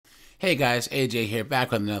Hey guys, AJ here, back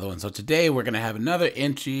with another one. So today we're going to have another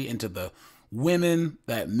entry into the Women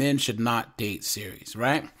That Men Should Not Date series,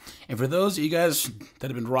 right? And for those of you guys that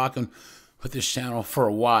have been rocking with this channel for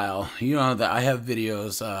a while, you know that I have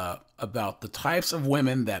videos about the types of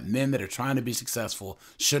women that men that are trying to be successful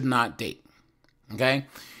should not date, okay?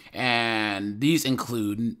 And these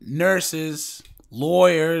include nurses,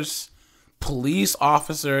 lawyers, police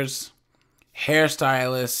officers,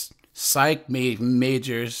 hairstylists, psych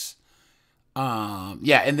majors,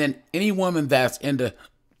 and then any woman that's into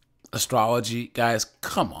astrology, guys,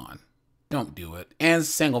 come on, don't do it. And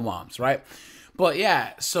single moms, right? But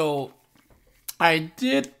yeah, so I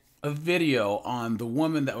did a video on the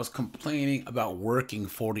woman that was complaining about working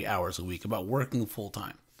 40 hours a week, about working full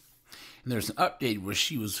time. And there's an update where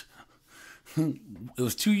she was, it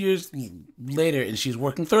was 2 years later, and she's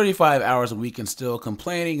working 35 hours a week and still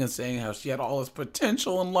complaining and saying how she had all this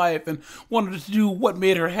potential in life and wanted to do what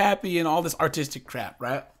made her happy and all this artistic crap,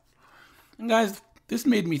 right? And guys, this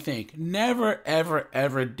made me think, never, ever,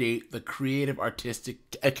 ever date the creative,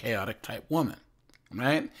 artistic, chaotic type woman,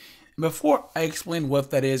 right? Before I explain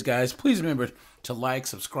what that is, guys, please remember to like,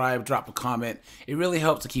 subscribe, drop a comment. It really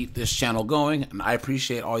helps to keep this channel going, and I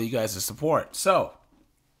appreciate all you guys' support. So,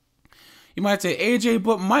 you might say, AJ,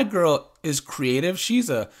 but my girl is creative. She's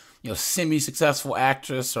a semi-successful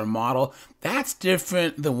actress or model. That's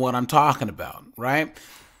different than what I'm talking about, right?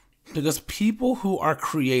 Because people who are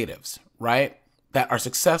creatives, right, that are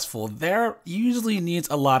successful, there usually needs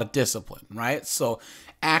a lot of discipline, right? So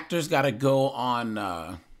actors got to go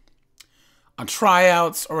on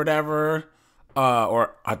tryouts or whatever,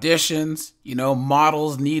 or auditions.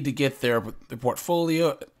 Models need to get their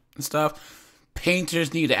portfolio and stuff.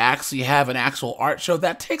 Painters need to actually have an actual art show.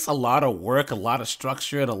 That takes a lot of work, a lot of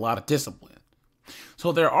structure, and a lot of discipline.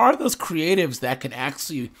 So there are those creatives that can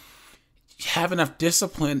actually have enough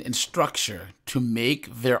discipline and structure to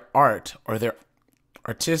make their art or their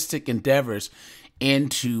artistic endeavors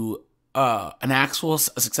into an actual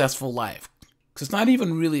successful life. Because it's not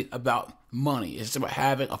even really about money. It's about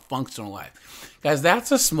having a functional life. Guys,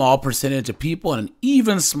 that's a small percentage of people and an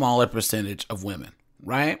even smaller percentage of women,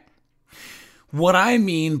 right? What I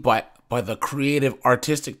mean by the creative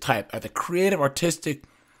artistic type are the creative artistic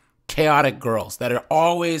chaotic girls that are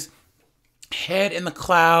always head in the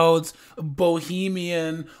clouds,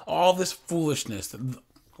 bohemian, all this foolishness. A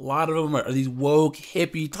lot of them are these woke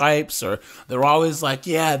hippie types, or they're always like,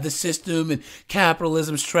 yeah, the system and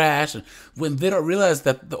capitalism's trash. And when they don't realize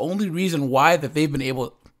that the only reason why that they've been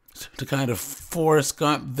able to kind of Forrest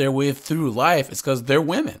Gump their way through life is because they're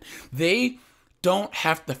women. They don't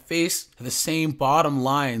have to face the same bottom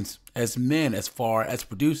lines as men as far as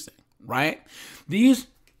producing, right? These are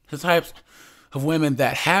the types of women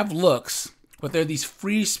that have looks, but they're these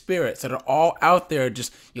free spirits that are all out there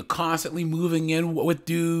just constantly moving in with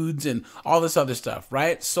dudes and all this other stuff,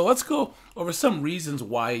 right? So let's go over some reasons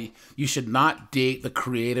why you should not date the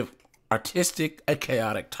creative, artistic, and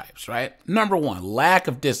chaotic types, right? Number one, lack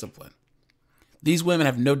of discipline. These women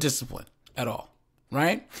have no discipline at all,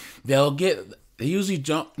 right? They usually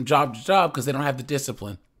jump from job to job because they don't have the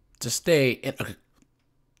discipline to stay in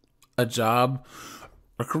a job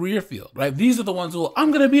or career field, right? These are the ones who, I'm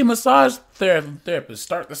going to be a massage therapist,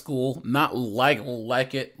 start the school, not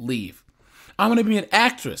like it, leave. I'm going to be an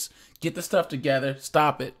actress, get the stuff together,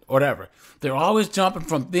 stop it, whatever. They're always jumping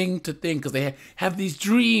from thing to thing because they have these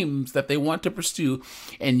dreams that they want to pursue.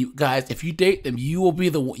 And you guys, if you date them, you will be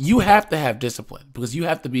the one. You have to have discipline because you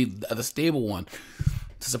have to be the stable one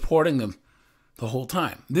to supporting them the whole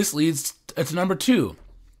time. This leads to number two.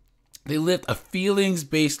 They live a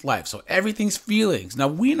feelings-based life. So everything's feelings. Now,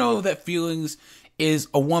 we know that feelings is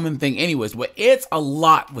a woman thing anyways, but it's a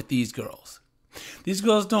lot with these girls. These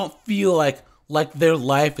girls don't feel like their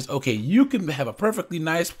life is okay. You can have a perfectly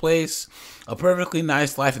nice place, a perfectly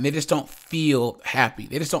nice life, and they just don't feel happy.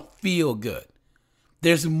 They just don't feel good.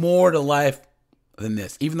 There's more to life than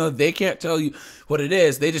this. Even though they can't tell you what it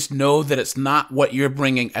is, they just know that it's not what you're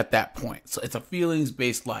bringing at that point. So it's a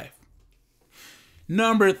feelings-based life.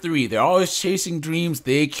 Number three, they're always chasing dreams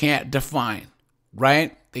they can't define,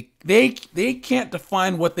 right? They can't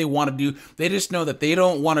define what they want to do. They just know that they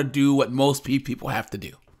don't want to do what most people have to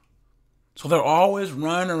do. So they're always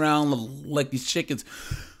running around like these chickens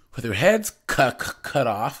with their heads cut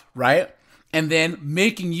off, right? And then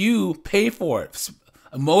making you pay for it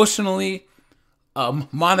emotionally,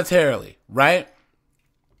 monetarily, right?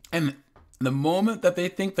 And the moment that they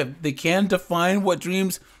think that they can define what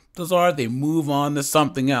dreams those are, they move on to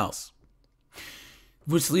something else.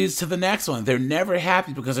 Which leads to the next one. They're never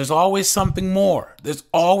happy because there's always something more. There's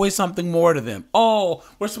always something more to them. Oh,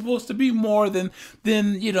 we're supposed to be more than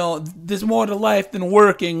there's more to life than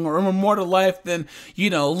working, or more to life than,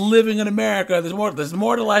 living in America. There's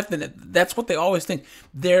more to life than it. That's what they always think.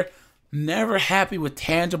 They're never happy with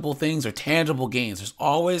tangible things or tangible gains. There's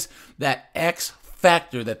always that X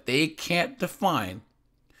factor that they can't define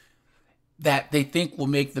that they think will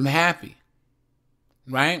make them happy.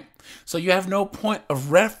 Right? So you have no point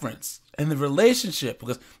of reference in the relationship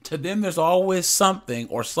because to them there's always something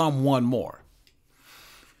or someone more.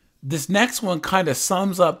 This next one kind of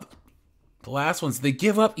sums up the last ones. They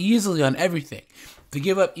give up easily on everything. They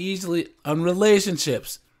give up easily on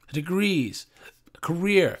relationships, degrees,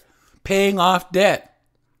 career, paying off debt,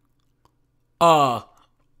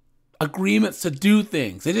 agreements to do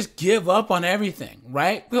things. They just give up on everything,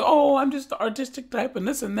 right? Oh, I'm just the artistic type and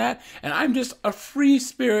this and that, and I'm just a free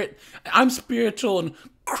spirit. I'm spiritual and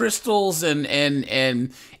crystals and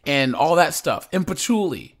all that stuff and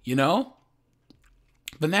patchouli,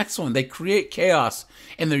 The next one, they create chaos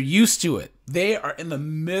and they're used to it. They are in the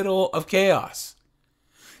middle of chaos.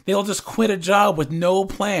 They'll just quit a job with no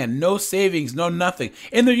plan, no savings, no nothing,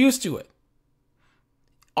 and they're used to it.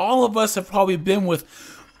 All of us have probably been with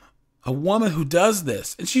a woman who does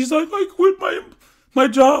this, and she's like, I quit my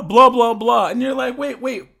job, blah, blah, blah. And you're like,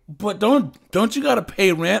 wait, but don't you gotta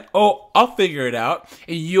pay rent? Oh, I'll figure it out.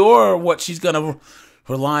 And you're what she's gonna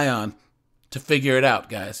rely on to figure it out,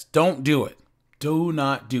 guys. Don't do it. Do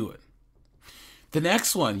not do it. The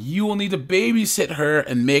next one, you will need to babysit her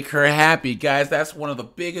and make her happy. Guys, that's one of the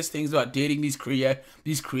biggest things about dating these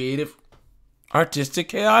creative, artistic,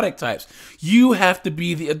 chaotic types. You have to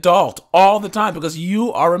be the adult all the time because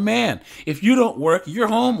you are a man. If you don't work, you're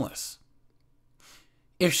homeless.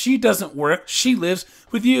 If she doesn't work, she lives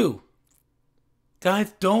with you.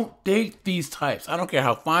 Guys, don't date these types. I don't care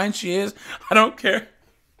how fine she is. I don't care.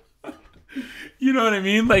 You know what I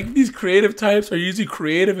mean? Like, these creative types are usually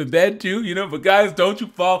creative in bed too, but guys, don't you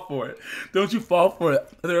fall for it. Don't you fall for it.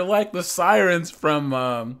 They're like the sirens from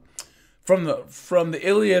the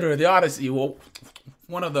Iliad or the Odyssey. Well,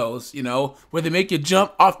 one of those, where they make you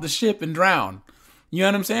jump off the ship and drown. You know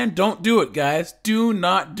what I'm saying? Don't do it, guys. Do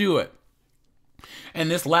not do it. And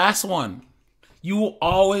this last one, you will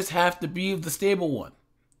always have to be the stable one.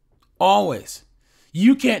 Always.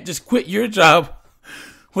 You can't just quit your job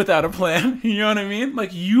without a plan. You know what I mean?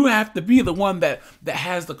 Like, you have to be the one that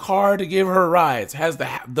has the car to give her rides, has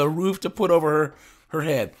the roof to put over her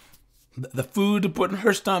head, the food to put in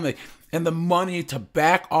her stomach, and the money to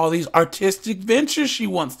back all these artistic ventures she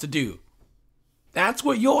wants to do. That's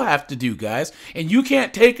what you'll have to do, guys. And you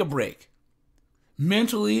can't take a break.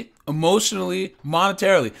 Mentally, emotionally,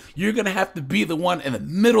 monetarily. You're going to have to be the one in the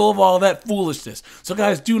middle of all that foolishness. So,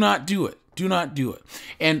 guys, do not do it. Do not do it.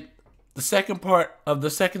 And the second part of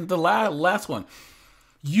the last one,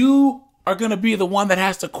 you are going to be the one that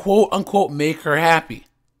has to quote unquote make her happy.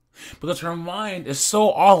 Because her mind is so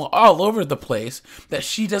all over the place that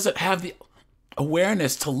she doesn't have the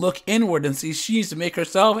awareness to look inward and see she needs to make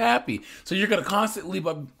herself happy. So you're going to constantly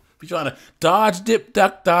be trying to dodge, dip,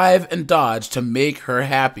 duck, dive, and dodge to make her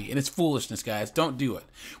happy. And it's foolishness, guys. Don't do it.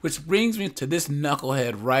 Which brings me to this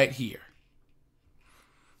knucklehead right here.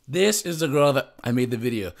 This is the girl that I made the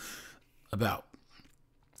video about.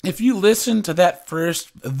 If you listen to that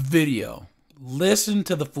first video, listen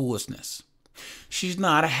to the foolishness. She's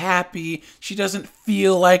not happy. She doesn't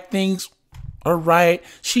feel like things are right.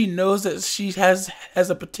 She knows that she has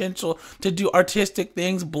a potential to do artistic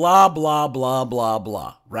things, blah, blah, blah, blah,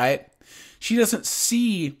 blah, right? She doesn't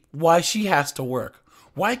see why she has to work.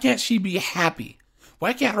 Why can't she be happy?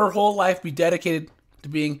 Why can't her whole life be dedicated to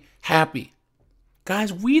being happy?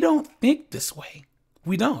 Guys, we don't think this way.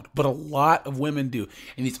 We don't, but a lot of women do.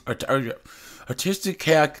 And these artistic,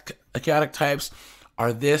 chaotic types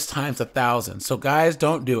are this times 1,000. So guys,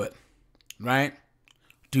 don't do it, right?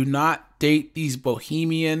 Do not date these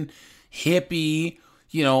bohemian, hippie,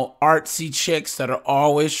 artsy chicks that are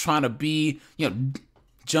always trying to be,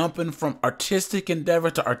 jumping from artistic endeavor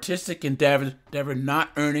to artistic endeavor, not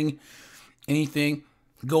earning anything,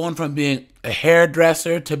 going from being a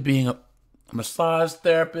hairdresser to being a massage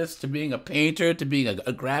therapist to being a painter to being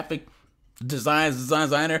a graphic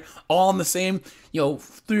designer, all in the same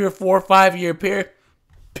 3 or 4 or 5 year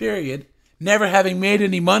period, never having made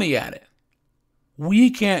any money at it. We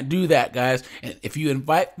can't do that, guys. And if you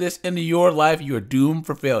invite this into your life, you are doomed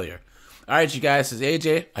for failure. All right, you guys, this is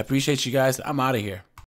AJ. I appreciate you guys. I'm out of here.